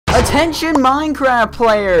Attention Minecraft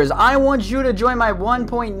players, I want you to join my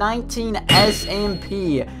 1.19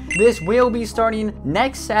 SMP. This will be starting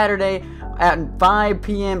next Saturday at 5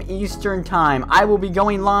 p.m. Eastern Time. I will be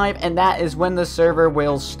going live, and that is when the server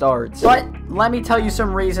will start. But let me tell you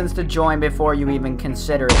some reasons to join before you even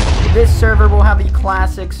consider it. This server will have the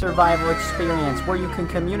classic survival experience where you can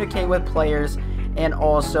communicate with players and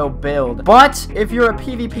also build. But if you're a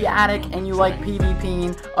PvP addict and you like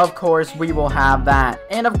PvPing, of course we will have that.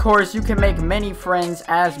 And of course you can make many friends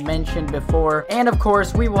as mentioned before. And of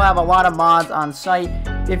course we will have a lot of mods on site.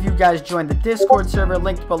 If you guys join the Discord server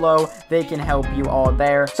linked below, they can help you all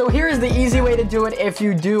there. So here is the easy way to do it if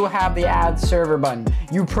you do have the add server button.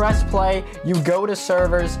 You press play, you go to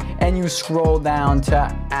servers, and you scroll down to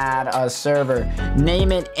add a server.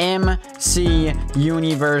 Name it MC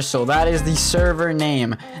Universal. That is the server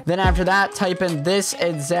name. Then after that, type in this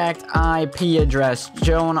exact IP address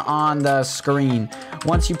shown on the screen.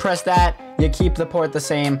 Once you press that, you keep the port the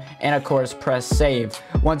same, and of course press save.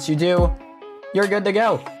 Once you do, you're good to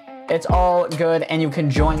go. It's all good, and you can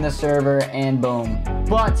join the server, and boom.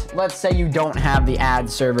 But let's say you don't have the add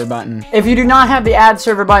server button. If you do not have the add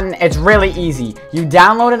server button, it's really easy. You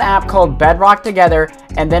download an app called Bedrock Together,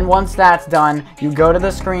 and then once that's done, you go to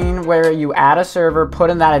the screen where you add a server, put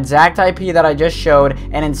in that exact IP that I just showed,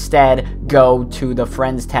 and instead go to the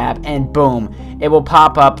Friends tab, and boom, it will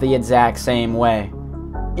pop up the exact same way.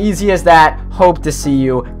 Easy as that. Hope to see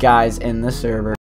you guys in the server.